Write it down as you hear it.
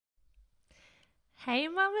Hey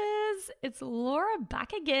mamas, it's Laura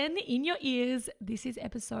back again in your ears. This is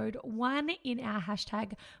episode 1 in our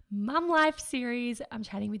hashtag Mum Life series. I'm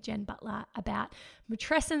chatting with Jen Butler about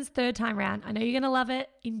Matrescen's third time round. I know you're going to love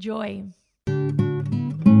it. Enjoy.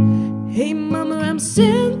 Hey mama, I'm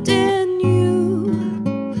sending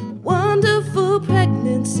you wonderful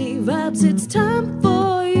pregnancy vibes. It's time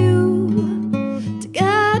for you to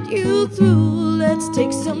guide you through. Let's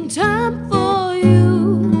take some time for you.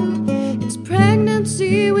 It's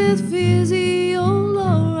Pregnancy with Physio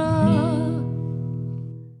Laura.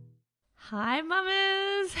 Hi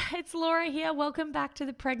mamas, it's Laura here. Welcome back to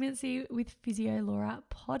the Pregnancy with Physio Laura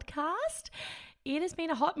podcast. It has been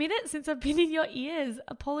a hot minute since I've been in your ears.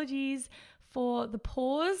 Apologies for the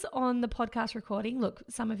pause on the podcast recording. Look,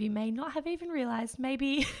 some of you may not have even realized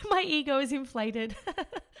maybe my ego is inflated.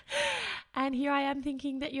 And here I am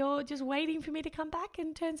thinking that you're just waiting for me to come back,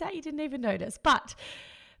 and turns out you didn't even notice. But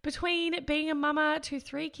between being a mama to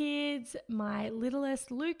 3 kids, my littlest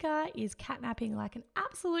Luca is catnapping like an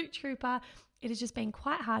absolute trooper. It has just been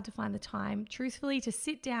quite hard to find the time, truthfully, to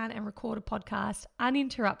sit down and record a podcast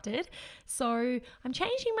uninterrupted. So I'm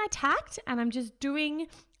changing my tact and I'm just doing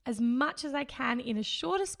as much as I can in a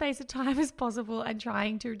shorter space of time as possible and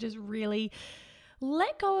trying to just really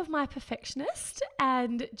let go of my perfectionist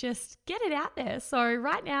and just get it out there. So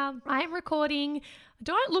right now I am recording. I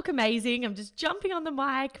don't look amazing. I'm just jumping on the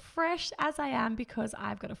mic, fresh as I am, because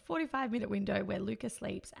I've got a 45-minute window where Luca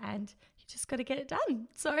sleeps and you just got to get it done.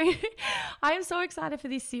 So I am so excited for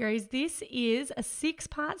this series. This is a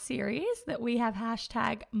 6-part series that we have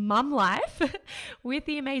hashtag Mum Life with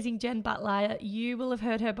the amazing Jen Butler. You will have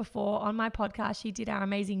heard her before on my podcast. She did our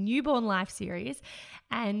amazing Newborn Life series,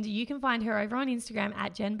 and you can find her over on Instagram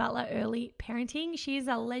at Jen Butler Early Parenting. She is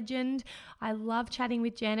a legend. I love chatting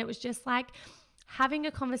with Jen. It was just like having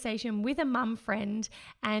a conversation with a mum friend,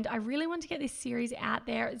 and I really want to get this series out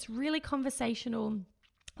there. It's really conversational.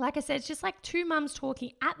 Like I said, it's just like 2 mums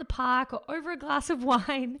talking at the park or over a glass of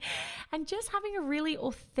wine and just having a really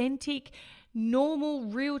authentic, normal,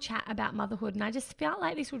 real chat about motherhood. And I just felt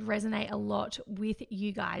like this would resonate a lot with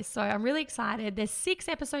you guys. So I'm really excited. There's 6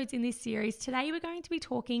 episodes in this series. Today we're going to be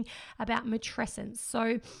talking about matrescence.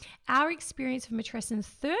 So our experience of matrescen's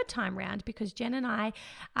third time round, because Jen and I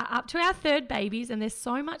are up to our 3rd babies, and there's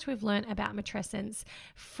so much we've learned about matrescence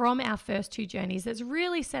from our first 2 journeys that's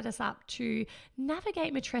really set us up to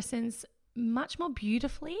navigate matrescence much more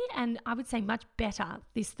beautifully, and I would say much better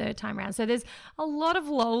this 3rd time around. So there's a lot of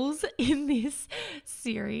lulls in this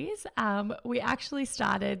series. We actually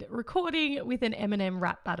started recording with an Eminem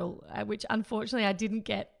rap battle, which unfortunately I didn't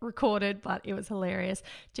get recorded, but it was hilarious.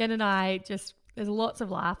 Jen and I there's lots of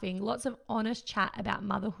laughing, lots of honest chat about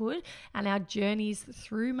motherhood and our journeys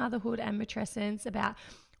through motherhood and matrescence, about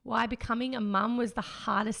why becoming a mum was the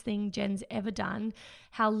hardest thing Jen's ever done,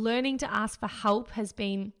 how learning to ask for help has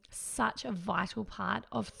been such a vital part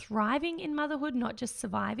of thriving in motherhood, not just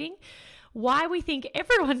surviving, why we think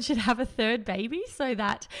everyone should have a 3rd baby so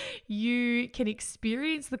that you can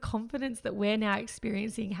experience the confidence that we're now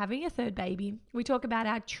experiencing having a 3rd baby. We talk about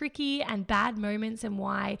our tricky and bad moments and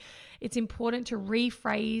why it's important to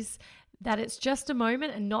rephrase that it's just a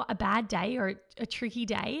moment and not a bad day or a tricky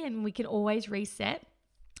day, and we can always reset.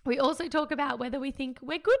 We also talk about whether we think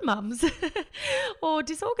we're good mums or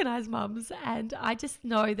disorganized mums. And I just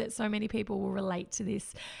know that so many people will relate to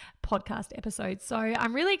this podcast episode. So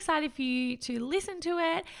I'm really excited for you to listen to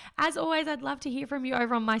it. As always, I'd love to hear from you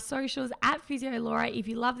over on my socials at Physio Laura. If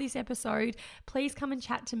you love this episode, please come and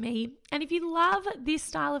chat to me. And if you love this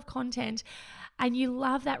style of content and you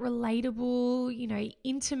love that relatable,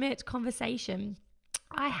 intimate conversation,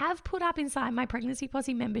 I have put up inside my Pregnancy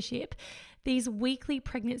Posse membership these weekly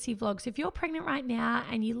pregnancy vlogs. If you're pregnant right now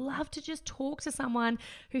and you love to just talk to someone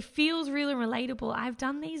who feels real and relatable, I've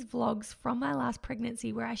done these vlogs from my last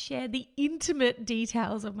pregnancy where I share the intimate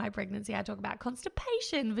details of my pregnancy. I talk about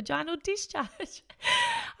constipation, vaginal discharge.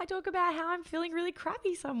 I talk about how I'm feeling really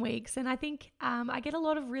crappy some weeks. And I think I get a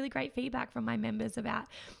lot of really great feedback from my members about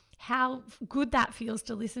how good that feels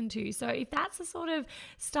to listen to. So if that's the sort of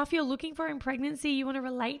stuff you're looking for in pregnancy, you want to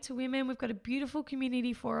relate to women, we've got a beautiful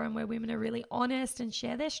community forum where women are really honest and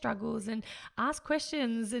share their struggles and ask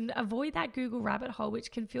questions and avoid that Google rabbit hole,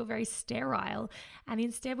 which can feel very sterile. And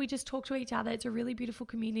instead we just talk to each other. It's a really beautiful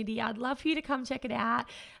community. I'd love for you to come check it out,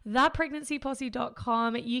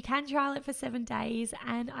 thepregnancyposse.com. You can trial it for 7 days,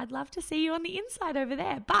 and I'd love to see you on the inside over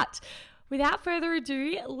there. But without further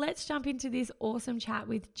ado, let's jump into this awesome chat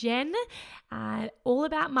with Jen, all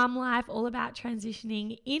about mum life, all about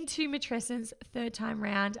transitioning into matrescence 3rd time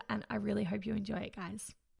round. And I really hope you enjoy it,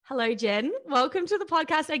 guys. Hello, Jen. Welcome to the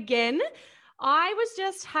podcast again. I was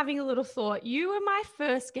just having a little thought. You were my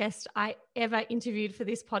first guest I ever interviewed for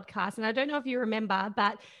this podcast. And I don't know if you remember,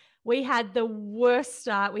 but we had the worst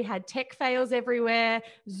start. We had tech fails everywhere.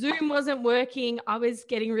 Zoom wasn't working. I was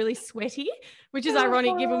getting really sweaty, which is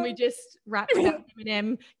ironic given we just wrapped up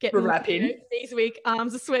Eminem getting these week.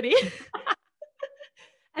 Arms are sweaty.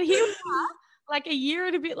 And here we are, like a year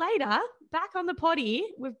and a bit later, back on the potty.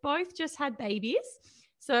 We've both just had babies.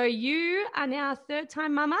 So you are now a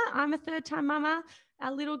third-time mama. I'm a third-time mama.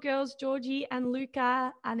 Our little girls, Georgie and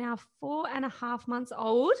Luca, are now 4.5 months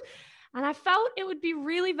old. And I felt it would be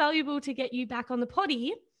really valuable to get you back on the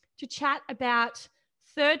potty to chat about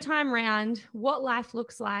third time round, what life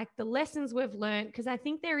looks like, the lessons we've learned, because I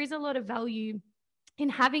think there is a lot of value in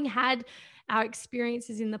having had our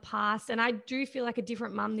experiences in the past. And I do feel like a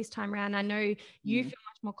different mum this time around. I know you feel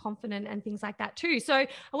much more confident and things like that too. So I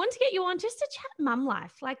want to get you on just to chat mum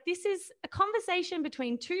life. Like, this is a conversation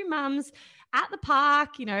between two mums at the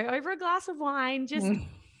park, you know, over a glass of wine, just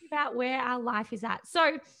about where our life is at.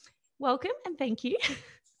 So welcome and thank you.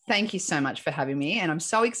 Thank you so much for having me. And I'm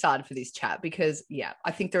so excited for this chat because, yeah,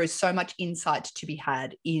 I think there is so much insight to be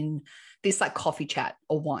had in this like coffee chat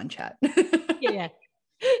or wine chat. Yeah.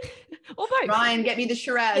 Or both. Ryan, get me the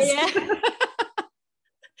Shiraz. Yeah.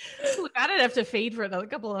 Look, I don't have to feed for another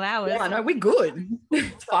couple of hours. Yeah, I know, we're good.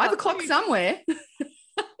 It's 5 o'clock somewhere.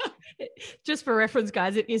 Just for reference,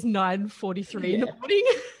 guys, it is 9:43 in the morning.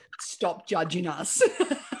 Stop judging us. You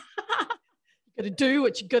got to do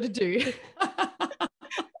what you got to do.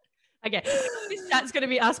 Okay, this chat's going to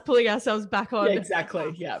be us pulling ourselves back on. Yeah,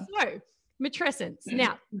 exactly, yeah. So, matrescence.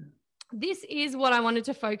 Now, this is what I wanted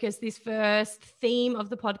to focus this first theme of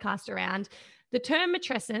the podcast around. The term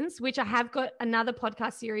matrescence, which I have got another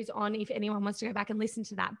podcast series on if anyone wants to go back and listen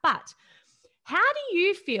to that. But how do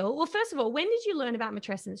you feel? Well, first of all, when did you learn about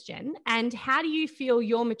matrescence, Jen? And how do you feel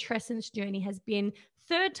your matrescence journey has been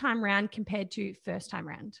third time round compared to first time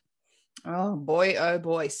round? Oh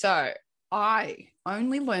boy. So I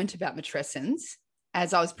only learned about matrescence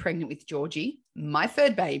as I was pregnant with Georgie, my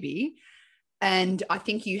third baby. And I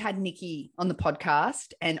think you had Nikki on the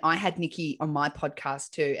podcast and I had Nikki on my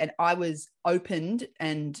podcast too. And I was opened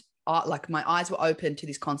and like my eyes were open to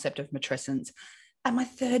this concept of matrescence at my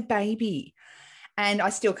third baby. And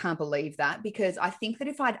I still can't believe that, because I think that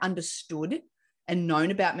if I'd understood and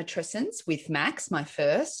known about matrescence with Max, my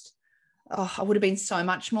first, I would have been so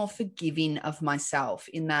much more forgiving of myself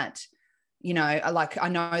in that, you know, I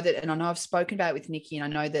know that, and I know I've spoken about it with Nikki, and I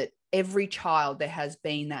know that every child there has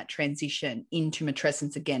been that transition into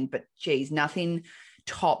matrescence again, but geez, nothing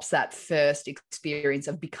tops that first experience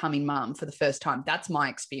of becoming mum for the first time. That's my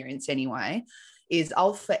experience anyway, is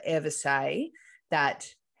I'll forever say that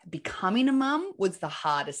becoming a mum was the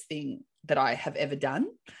hardest thing that I have ever done.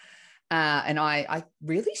 And I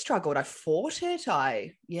really struggled. I fought it.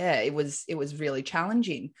 It was really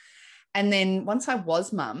challenging. And then once I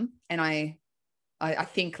was mum, and I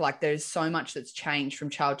think like there's so much that's changed from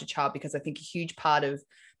child to child, because I think a huge part of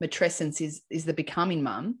matrescence is the becoming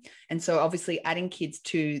mum. And so obviously adding kids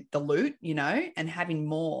to the loot, you know, and having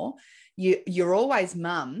more, you're always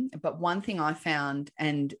mum. But one thing I found,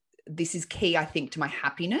 and this is key, I think, to my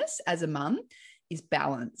happiness as a mum, is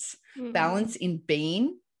balance. Mm-hmm. Balance in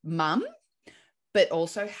being mum, but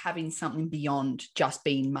also having something beyond just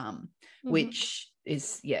being mum, which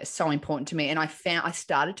is, so important to me. And I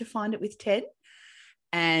started to find it with Ted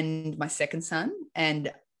and my second son.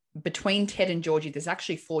 And between Ted and Georgie, there's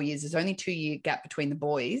actually 4 years. There's only 2-year gap between the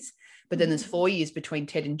boys, but then there's 4 years between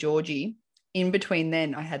Ted and Georgie. In between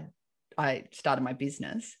then, I started my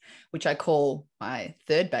business, which I call my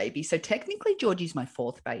third baby. So technically Georgie's my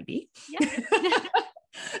fourth baby. Yep.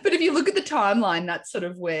 But if you look at the timeline, that's sort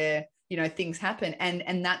of where, you know, things happen.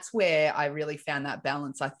 And that's where I really found that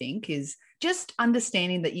balance, I think, is just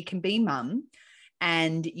understanding that you can be mum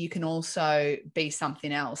and you can also be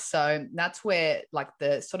something else. So that's where like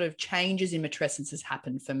the sort of changes in matrescence has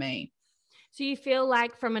happened for me. So you feel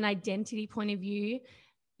like from an identity point of view,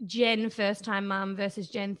 Jen first-time mum versus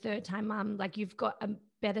Jen third-time mum, like you've got a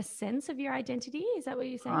better sense of your identity? Is that what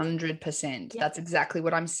you're saying? 100%. Yep. That's exactly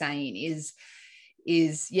what I'm saying is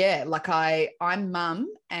like I'm mum,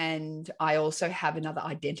 and I also have another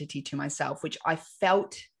identity to myself, which I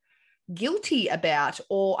felt guilty about,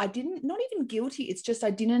 or not even guilty. It's just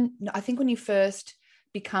I think when you first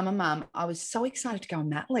become a mum, I was so excited to go on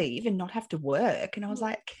mat leave and not have to work. And I was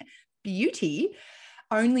like, beauty,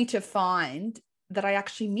 only to find that I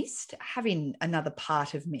actually missed having another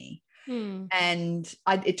part of me. And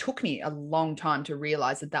it took me a long time to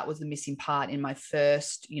realize that was the missing part in my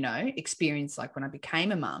first, you know, experience, like when I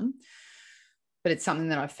became a mum. but it's something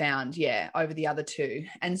that I've found, over the other two.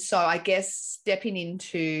 And so I guess stepping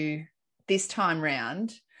into this time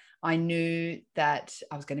round, I knew that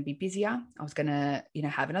I was going to be busier. I was going to,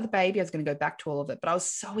 have another baby. I was going to go back to all of it. But I was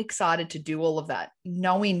so excited to do all of that,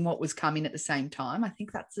 knowing what was coming at the same time. I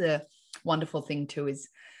think that's a wonderful thing too is,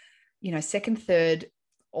 second, third,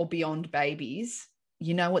 or beyond babies,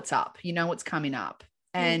 you know what's up, you know what's coming up.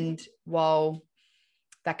 And while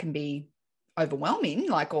that can be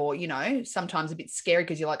overwhelming, or, sometimes a bit scary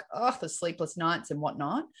because you're like, oh, the sleepless nights and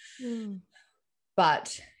whatnot.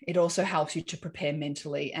 But it also helps you to prepare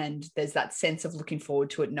mentally. And there's that sense of looking forward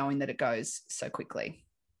to it, knowing that it goes so quickly.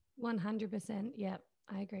 100%. Yeah,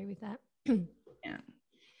 I agree with that. Yeah.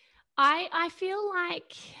 I feel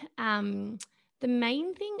like the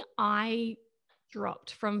main thing I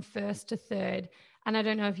dropped from first to third, and I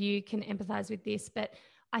don't know if you can empathize with this, but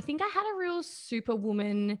I think I had a real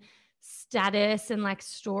superwoman status and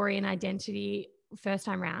story and identity first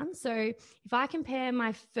time round. So if I compare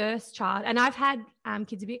my first child, and I've had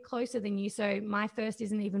kids a bit closer than you, so my first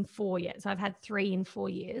isn't even 4 yet. So I've had 3 in 4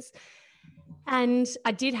 years. And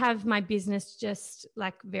I did have my business just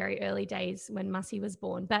very early days when Mussy was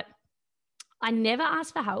born, but I never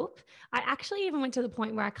asked for help. I actually even went to the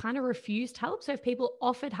point where I kind of refused help. So if people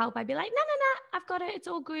offered help, I'd be like, no, I've got it. It's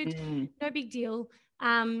all good. No big deal.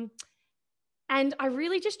 And I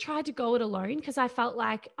really just tried to go it alone because I felt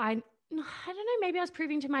like I don't know, maybe I was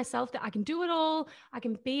proving to myself that I can do it all. I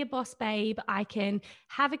can be a boss babe. I can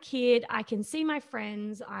have a kid. I can see my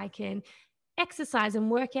friends. I can exercise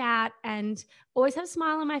and work out and always have a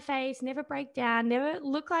smile on my face, never break down, never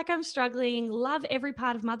look like I'm struggling, love every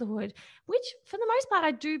part of motherhood, which for the most part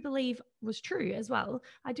I do believe was true as well.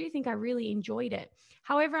 I do think I really enjoyed it.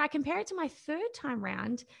 However, I compare it to my third time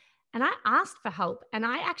round and I asked for help and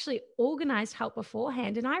I actually organized help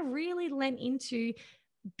beforehand and I really lent into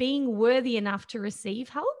being worthy enough to receive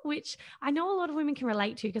help, which I know a lot of women can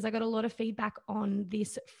relate to because I got a lot of feedback on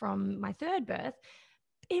this from my third birth.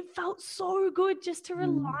 It felt so good just to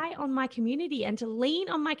rely on my community and to lean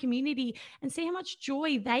on my community and see how much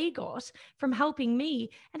joy they got from helping me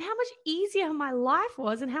and how much easier my life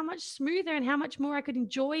was and how much smoother and how much more I could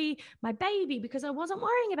enjoy my baby because I wasn't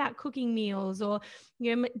worrying about cooking meals or,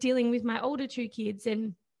 dealing with my older 2 kids.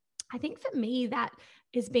 And I think for me, that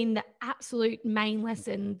has been the absolute main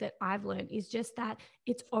lesson that I've learned is just that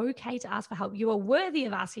it's okay to ask for help. You are worthy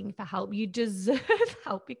of asking for help. You deserve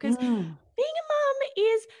help because being a mum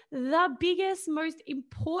is the biggest, most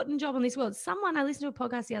important job on this world. I listened to a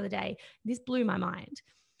podcast the other day. This blew my mind.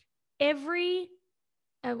 I'm going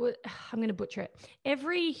to butcher it.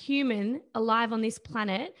 Every human alive on this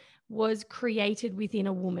planet was created within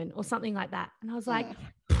a woman or something like that. And I was like,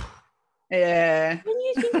 yeah. When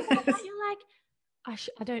you think about that, you're like,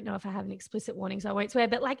 I don't know if I have an explicit warning, so I won't swear,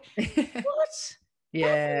 but what?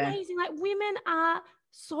 Yeah. That's amazing. Women are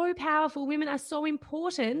so powerful. Women are so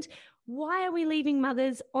important. Why are we leaving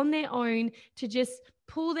mothers on their own to just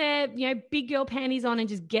pull their, big girl panties on and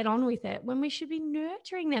just get on with it when we should be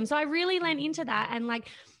nurturing them? So I really lent into that and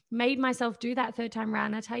made myself do that third time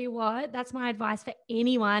round. I tell you what, that's my advice for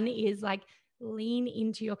anyone is lean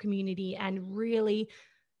into your community and really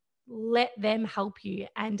let them help you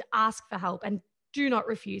and ask for help and do not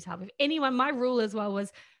refuse help. My rule as well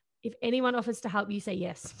was if anyone offers to help you, say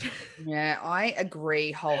yes. Yeah, I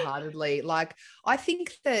agree wholeheartedly. I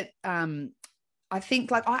think that,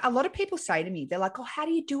 a lot of people say to me, they're like, oh, how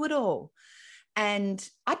do you do it all? And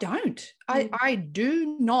I don't. I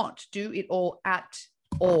do not do it all at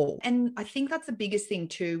all. And I think that's the biggest thing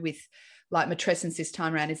too with matrescence this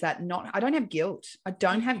time around is that I don't have guilt. I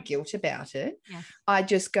don't have guilt about it. Yeah. I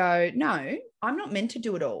just go, no, I'm not meant to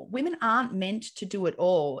do it all. Women aren't meant to do it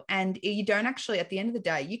all. And you don't actually, at the end of the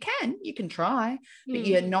day, you can try, but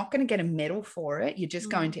you're not going to get a medal for it. You're just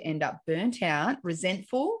going to end up burnt out,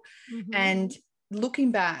 resentful. And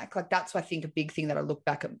looking back, that's I think a big thing that I look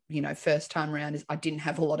back at, first time around is I didn't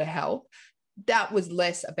have a lot of help. That was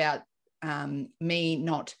less about me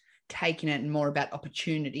not taking it and more about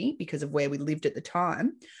opportunity because of where we lived at the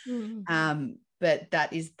time. But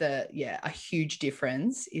that is a huge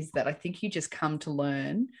difference is that I think you just come to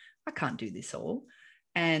learn, I can't do this all.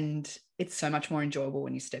 And it's so much more enjoyable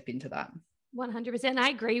when you step into that. 100%. I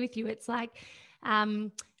agree with you. It's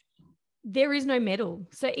there is no medal.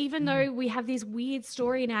 So even though we have this weird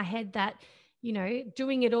story in our head that,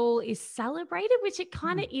 doing it all is celebrated, which it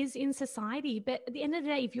kind of is in society. But at the end of the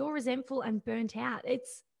day, if you're resentful and burnt out,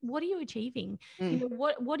 what are you achieving?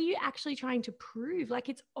 What are you actually trying to prove?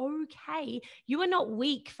 It's okay. You are not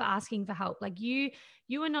weak for asking for help. You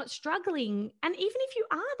are not struggling. And even if you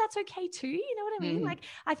are, that's okay too. You know what I mean?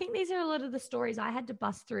 I think these are a lot of the stories I had to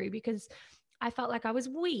bust through because I felt like I was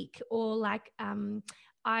weak, or like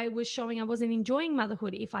I was showing I wasn't enjoying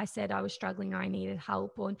motherhood if I said I was struggling or I needed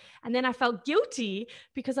help. And then I felt guilty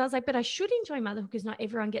because I was like, but I should enjoy motherhood because not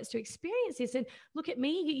everyone gets to experience this. And look at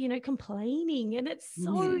me, you know, complaining. And it's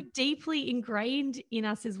so deeply ingrained in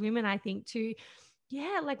us as women, I think, to,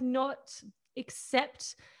 like not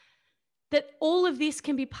accept that all of this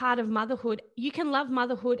can be part of motherhood. You can love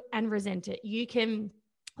motherhood and resent it. You can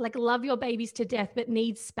like love your babies to death, but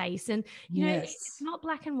need space. And, you know, it's not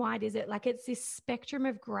black and white, is it? Like it's this spectrum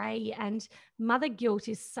of gray, and mother guilt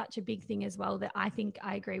is such a big thing as well that I think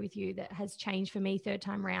I agree with you that has changed for me third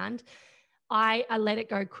time round. I let it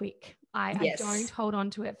go quick. I don't hold on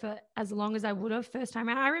to it for as long as I would have first time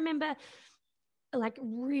around. I remember like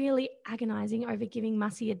really agonizing over giving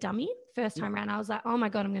Mussy a dummy first time around. I was like, oh my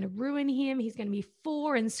God, I'm going to ruin him. He's going to be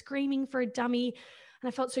 4 and screaming for a dummy. And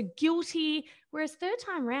I felt so guilty. Whereas third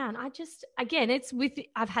time round,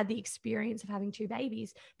 I've had the experience of having 2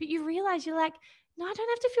 babies, but you realize you're like, no, I don't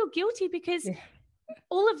have to feel guilty because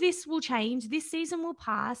all of this will change. This season will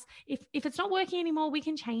pass. If it's not working anymore, we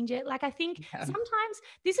can change it. Like, I think sometimes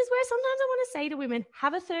this is where sometimes I want to say to women,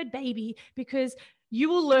 have a third baby, because you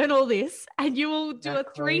will learn all this and you will do a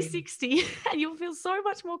 360 and you'll feel so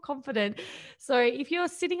much more confident. So if you're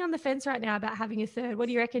sitting on the fence right now about having a third, what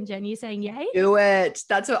do you reckon, Jen? You're saying yay? Do it.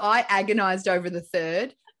 That's what I agonized over, the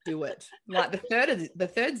third. Do it. Like the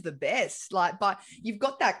third's the best. Like, but you've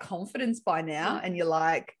got that confidence by now and you're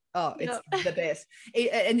like, oh, it's the best.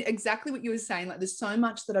 And exactly what you were saying, like there's so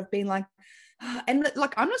much that I've been like, and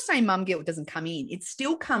like, I'm not saying mum guilt doesn't come in. It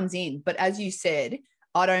still comes in. But as you said,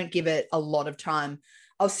 I don't give it a lot of time.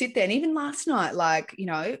 I'll sit there. And even last night, like, you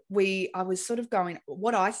know, I was sort of going,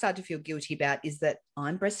 what I started to feel guilty about is that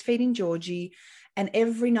I'm breastfeeding Georgie, and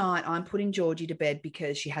every night I'm putting Georgie to bed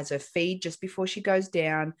because she has her feed just before she goes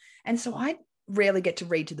down. And so I rarely get to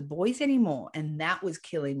read to the boys anymore. And that was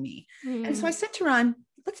killing me. And so I said to Ryan,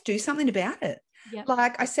 let's do something about it. Yep.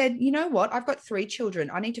 Like I said, you know what? I've got 3 children.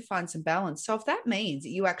 I need to find some balance. So if that means that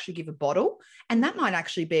you actually give a bottle, and that might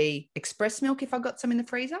actually be express milk if I've got some in the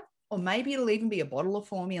freezer, or maybe it'll even be a bottle of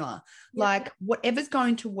formula, like whatever's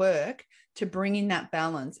going to work to bring in that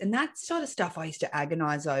balance. And that sort of stuff I used to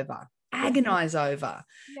agonize over. Yeah.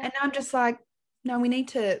 And I'm just like, no, we need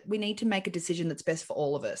to make a decision that's best for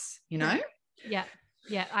all of us, you know? Yeah.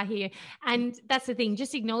 Yeah, I hear you. And that's the thing,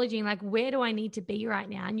 just acknowledging like, where do I need to be right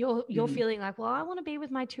now? And you're feeling like, well, I want to be with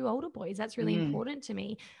my 2 older boys. That's really important to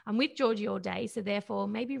me. I'm with Georgie all day. So therefore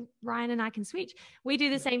maybe Ryan and I can switch. We do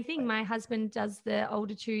the same thing. My husband does the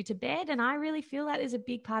older 2 to bed. And I really feel that is a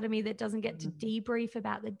big part of me that doesn't get to debrief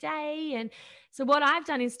about the day. And so what I've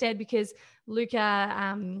done instead, because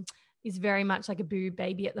Luca is very much like a boo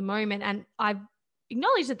baby at the moment, and I've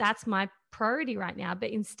acknowledged that that's my priority right now, but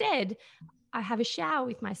instead I have a shower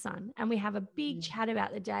with my son and we have a big chat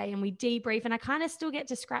about the day and we debrief, and I kind of still get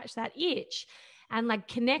to scratch that itch and like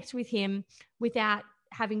connect with him without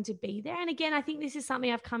having to be there. And again, I think this is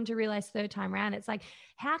something I've come to realize third time around. It's like,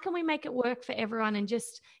 how can we make it work for everyone, and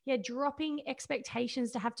just, dropping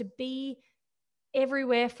expectations to have to be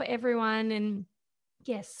everywhere for everyone. And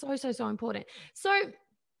yes, so important. So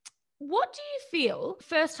what do you feel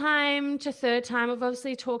first time to third time? We've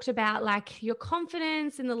obviously talked about like your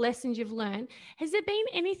confidence and the lessons you've learned. Has there been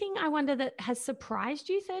anything, I wonder, that has surprised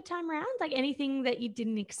you third time round? Like anything that you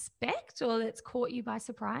didn't expect or that's caught you by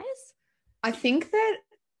surprise? I think that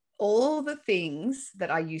all the things that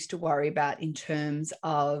I used to worry about in terms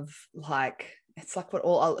of like, it's like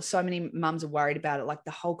what so many mums are worried about it, like the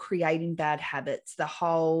whole creating bad habits, the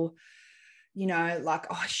whole, you know, like,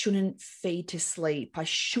 oh, I shouldn't feed to sleep. I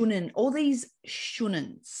shouldn't, all these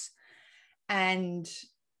shouldn'ts. And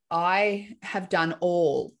I have done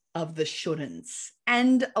all of the shouldn'ts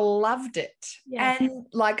and loved it. Yes. And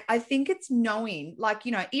like, I think it's knowing, like,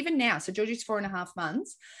 you know, even now, so Georgie's 4.5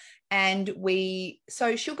 months, and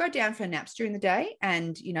so she'll go down for naps during the day,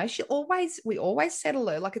 and, you know, we always settle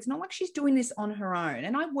her. Like, it's not like she's doing this on her own.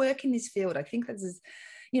 And I work in this field. I think that's,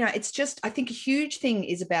 you know, it's just, I think a huge thing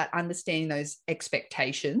is about understanding those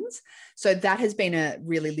expectations. So that has been a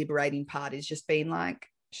really liberating part, is just being like,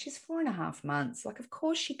 she's 4.5 months. Like, of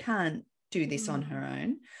course she can't do this on her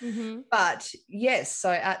own. But yes, so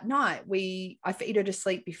at night I feed her to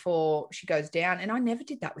sleep before she goes down. And I never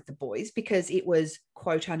did that with the boys because it was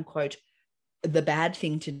quote unquote the bad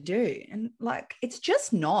thing to do. And like, it's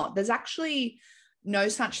just not. There's actually no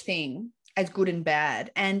such thing as good and bad.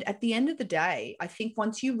 And at the end of the day, I think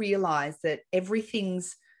once you realize that everything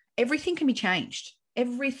can be changed.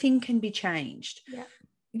 Everything can be changed. Yeah.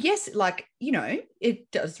 Yes, like, you know, it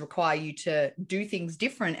does require you to do things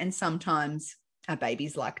different. And sometimes our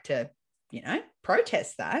babies like to, you know,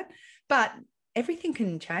 protest that. But everything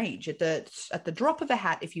can change at the drop of a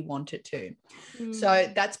hat if you want it to. Mm.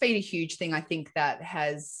 So that's been a huge thing, I think, that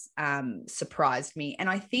has surprised me. And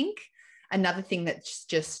I think another thing that's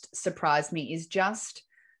just surprised me is just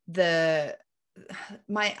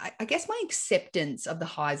my acceptance of the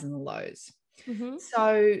highs and the lows. Mm-hmm.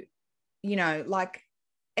 So, you know, like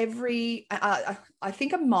I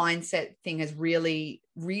think a mindset thing has really,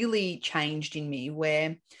 really changed in me,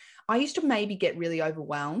 where I used to maybe get really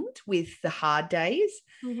overwhelmed with the hard days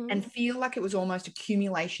and feel like it was almost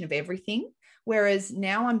accumulation of everything. Whereas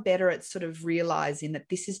now I'm better at sort of realizing that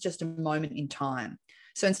this is just a moment in time.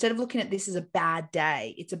 So instead of looking at this as a bad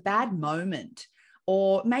day, it's a bad moment.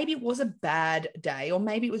 Or maybe it was a bad day, or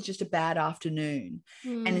maybe it was just a bad afternoon.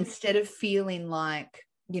 And instead of feeling like,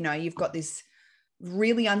 you know, you've got this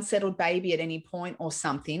really unsettled baby at any point or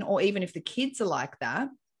something, or even if the kids are like that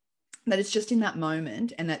it's just in that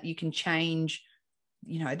moment, and that you can change,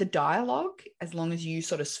 you know, the dialogue as long as you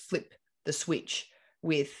sort of flip the switch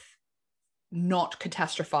with not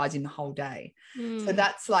catastrophizing the whole day. So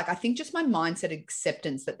that's like, I think just my mindset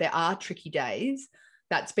acceptance that there are tricky days,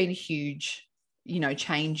 that's been a huge, you know,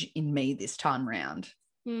 change in me this time round.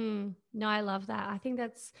 No, I love that.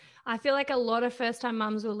 I feel like a lot of first-time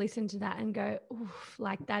mums will listen to that and go, oof,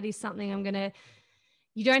 like that is something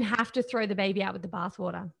you don't have to throw the baby out with the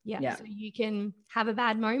bathwater. Yeah. So you can have a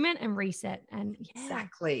bad moment and reset. And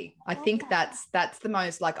exactly. I think that's the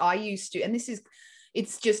most, like, I used to, and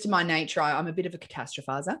it's just my nature. I'm a bit of a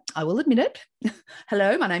catastrophizer. I will admit it.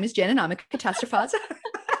 Hello, my name is Jen and I'm a catastrophizer.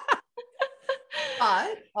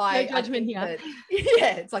 But no judgment here.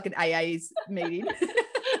 Yeah, it's like an AA's meeting.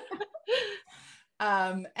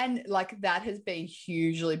 And like that has been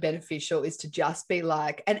hugely beneficial, is to just be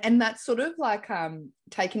like, and that's sort of like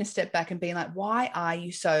taking a step back and being like, why are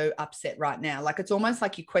you so upset right now? Like, it's almost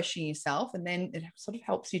like you question yourself, and then it sort of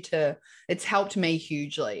helps you it's helped me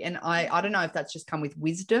hugely. And I don't know if that's just come with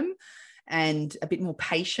wisdom and a bit more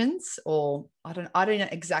patience, or I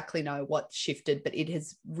don't exactly know what shifted, but it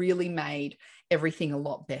has really made everything a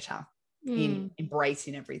lot better in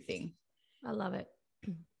embracing everything. I love it.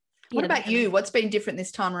 What about you? What's been different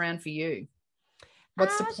this time around for you? What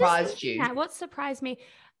surprised you? What surprised me?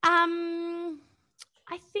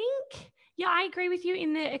 I think, I agree with you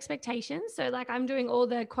in the expectations. So like, I'm doing all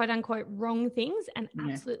the quote unquote wrong things and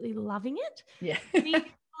absolutely loving it. Yeah.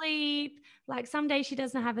 Sleep. Like, some days she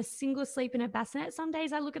doesn't have a single sleep in her bassinet. Some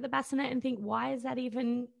days I look at the bassinet and think, why is that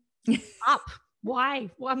even up? Why?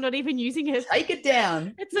 Well, I'm not even using it. Take it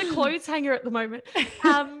down. It's a clothes hanger at the moment.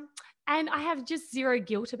 And I have just zero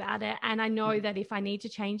guilt about it. And I know that if I need to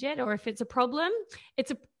change it, or if it's a problem,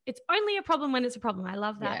 it's only a problem when it's a problem. I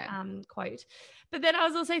love that quote. But then I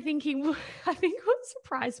was also thinking, I think what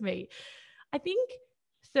surprised me, I think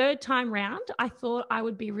third time round, I thought I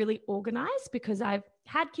would be really organized, because I've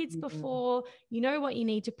had kids before. You know what you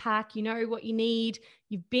need to pack, you know what you need.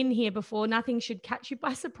 You've been here before. Nothing should catch you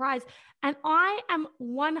by surprise. And I am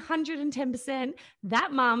 110%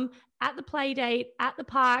 that mum at the play date, at the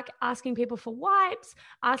park, asking people for wipes,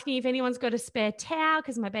 asking if anyone's got a spare towel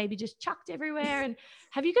because my baby just chucked everywhere. And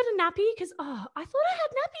have you got a nappy? Because, I thought I had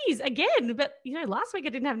nappies again. But, you know, last week I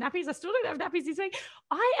didn't have nappies. I still don't have nappies this week.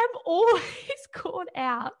 I am always caught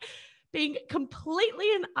out being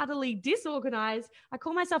completely and utterly disorganized. I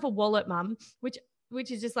call myself a wallet mum, which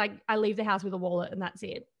is just like, I leave the house with a wallet and that's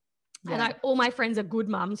it. Yeah. And all my friends are good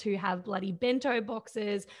mums who have bloody bento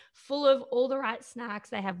boxes full of all the right snacks.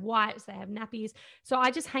 They have wipes, they have nappies. So I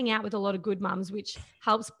just hang out with a lot of good mums, which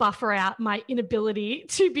helps buffer out my inability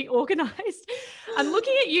to be organized. I'm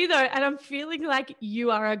looking at you though, and I'm feeling like you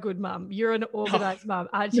are a good mum. You're an organized mum,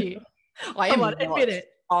 aren't you? I am not. Admit it.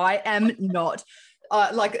 I am not.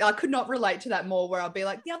 Like, I could not relate to that more, where I'll be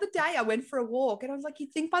like, the other day I went for a walk and I was like,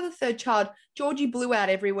 you'd think by the third child, Georgie blew out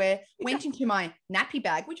everywhere, went into my nappy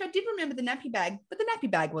bag, which I did remember the nappy bag, but the nappy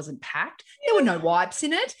bag wasn't packed. There were no wipes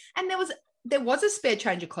in it. And there was a spare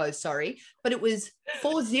change of clothes, but it was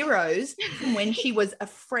 4 zeros from when she was a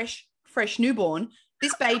fresh newborn.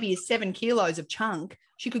 This baby is 7 kilos of chunk.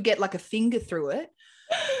 She could get like a finger through it.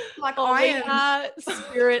 Like, we are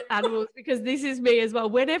spirit animals, because this is me as well.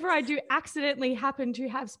 Whenever I do accidentally happen to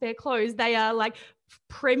have spare clothes, they are like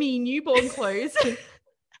preemie newborn clothes, which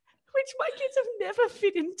my kids have never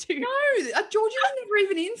fit into. No, Georgie was never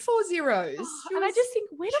even in 4 zeros. And I just think,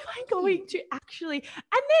 when am I going to actually?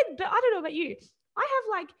 And then, but I don't know about you, I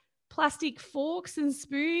have like plastic forks and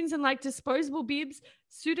spoons and like disposable bibs,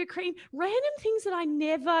 Sudocrem, random things that I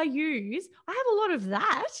never use. I have a lot of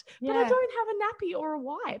that, but I don't have a nappy or a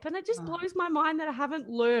wipe. And it just blows my mind that I haven't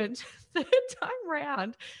learned third time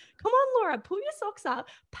round. Come on, Laura, pull your socks up,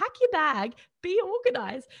 pack your bag, be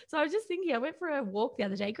organized. So I was just thinking, I went for a walk the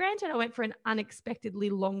other day. Granted, I went for an unexpectedly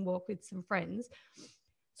long walk with some friends.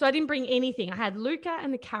 So I didn't bring anything. I had Luca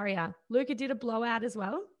and the carrier. Luca did a blowout as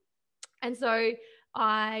well. And so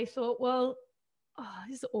I thought, well,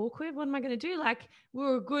 this is awkward. What am I going to do? Like, we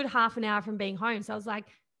were a good half an hour from being home. So I was like,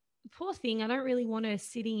 poor thing. I don't really want her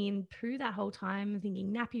sitting in poo that whole time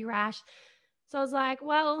thinking nappy rash. So I was like,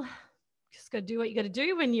 well, just got to do what you got to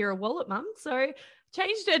do when you're a wallet mum. So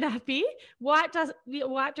changed her nappy, wiped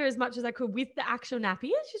her as much as I could with the actual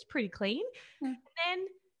nappy. She's pretty clean. And then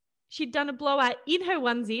she'd done a blowout in her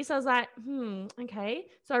onesie. So I was like, okay.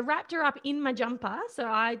 So I wrapped her up in my jumper. So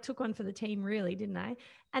I took one for the team really, didn't I?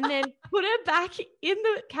 And then put her back in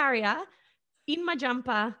the carrier in my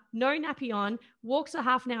jumper, no nappy on, walks a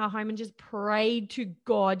half an hour home and just prayed to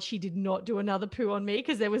God she did not do another poo on me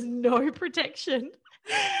because there was no protection.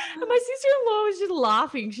 And my sister-in-law was just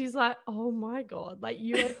laughing. She's like, oh my God, like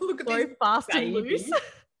you are so fast and loose.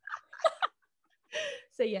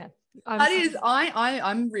 So yeah.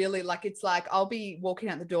 I'm really like, it's like I'll be walking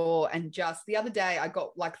out the door and just the other day I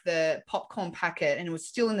got like the popcorn packet and it was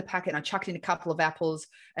still in the packet and I chucked in a couple of apples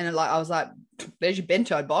and I was like, there's your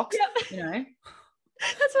bento box. Yep. You know,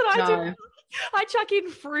 that's what I do. I chuck in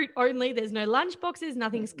fruit only. There's no lunch boxes.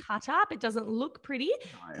 Nothing's cut up. It doesn't look pretty.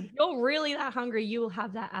 No. If you're really that hungry, you will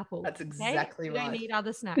have that apple. That's exactly right. You don't need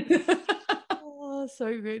other snacks. Oh,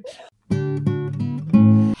 so good.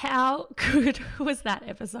 How good was that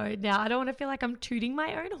episode? Now, I don't want to feel like I'm tooting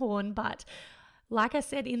my own horn, but like I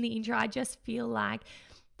said in the intro, I just feel like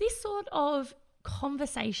this sort of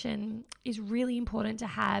conversation is really important to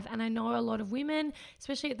have. And I know a lot of women,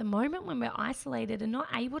 especially at the moment when we're isolated, are not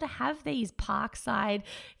able to have these parkside,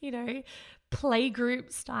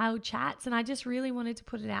 playgroup style chats. And I just really wanted to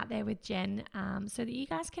put it out there with Jen so that you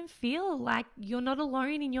guys can feel like you're not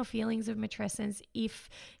alone in your feelings of matrescence if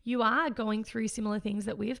you are going through similar things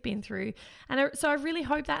that we've been through. And so I really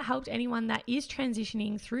hope that helped anyone that is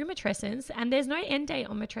transitioning through matrescence. And there's no end date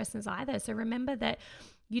on matrescence either. So remember that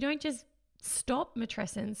you don't just stop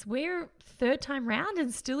matrescence. We're third time round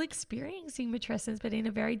and still experiencing matrescence, but in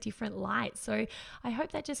a very different light. So I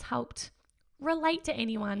hope that just helped relate to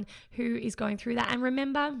anyone who is going through that. And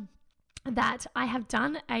remember that I have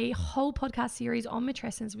done a whole podcast series on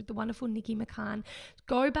matrescence with the wonderful Nikki McCann.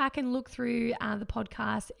 Go back and look through the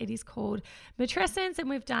podcast. It is called Matrescence, and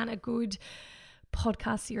we've done a good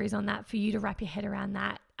podcast series on that for you to wrap your head around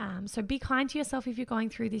that. So be kind to yourself if you're going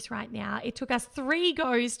through this right now. It took us 3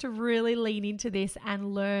 goes to really lean into this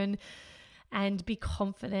and learn and be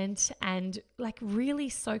confident and like really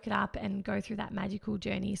soak it up and go through that magical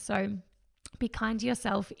journey. So be kind to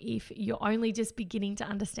yourself if you're only just beginning to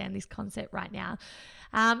understand this concept right now.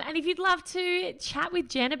 And if you'd love to chat with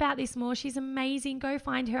Jen about this more, she's amazing. Go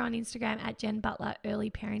find her on Instagram at Jen Butler Early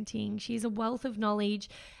Parenting. She's a wealth of knowledge.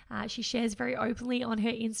 She shares very openly on her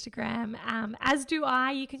Instagram, as do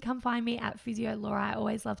I. You can come find me at Physio Laura. I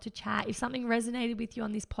always love to chat. If something resonated with you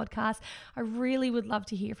on this podcast, I really would love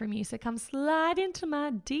to hear from you. So come slide into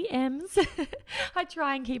my DMs. I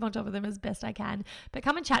try and keep on top of them as best I can, but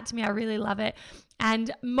come and chat to me. I really love it.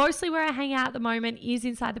 And mostly where I hang out at the moment is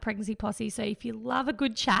inside the Pregnancy Posse. So if you love a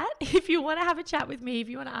good chat, if you want to have a chat with me, if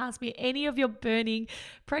you want to ask me any of your burning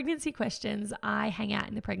pregnancy questions, I hang out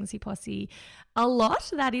in the Pregnancy Posse a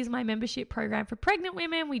lot. That is my membership program for pregnant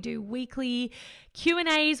women. We do weekly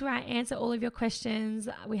Q&As where I answer all of your questions.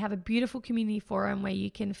 We have a beautiful community forum where you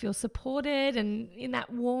can feel supported and in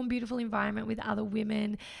that warm, beautiful environment with other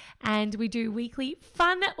women. And we do weekly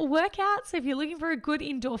fun workouts. So if you're looking for a good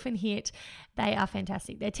endorphin hit, they are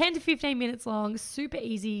fantastic. They're 10 to 15 minutes long, super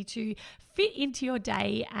easy to fit into your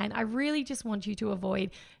day. And I really just want you to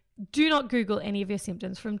avoid, do not Google any of your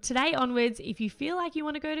symptoms. From today onwards, if you feel like you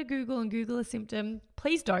want to go to Google and Google a symptom,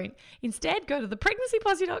 please don't. Instead, go to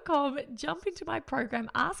thepregnancyposse.com, jump into my program,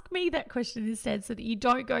 ask me that question instead so that you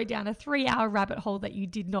don't go down a 3-hour rabbit hole that you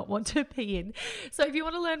did not want to be in. So if you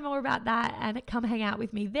want to learn more about that and come hang out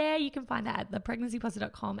with me there, you can find that at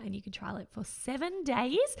thepregnancyposse.com and you can trial it for 7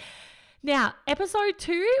 days. Now, episode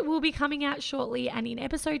 2 will be coming out shortly, and in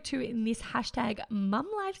episode 2 in this hashtag Mum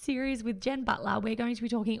Life series with Jen Butler, we're going to be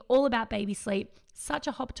talking all about baby sleep. Such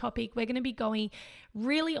a hot topic. We're going to be going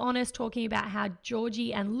really honest, talking about how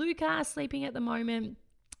Georgie and Luca are sleeping at the moment.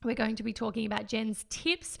 We're going to be talking about Jen's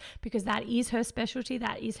tips because that is her specialty,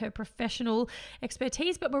 that is her professional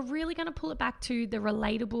expertise, but we're really going to pull it back to the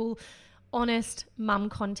relatable, honest mum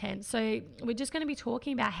content. So we're just going to be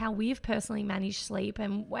talking about how we've personally managed sleep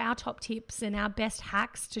and our top tips and our best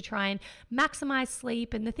hacks to try and maximize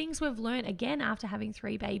sleep and the things we've learned again after having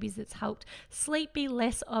 3 babies that's helped sleep be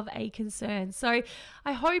less of a concern. So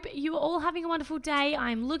I hope you are all having a wonderful day.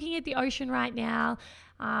 I'm looking at the ocean right now.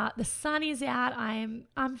 The sun is out.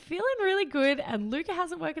 I'm feeling really good, and Luca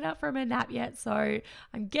hasn't woken up from a nap yet, so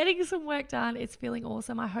I'm getting some work done. It's feeling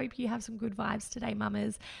awesome. I hope you have some good vibes today,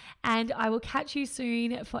 mamas, and I will catch you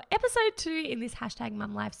soon for episode 2 in this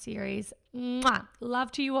 #MumLife series. Mwah.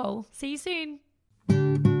 Love to you all. See you soon.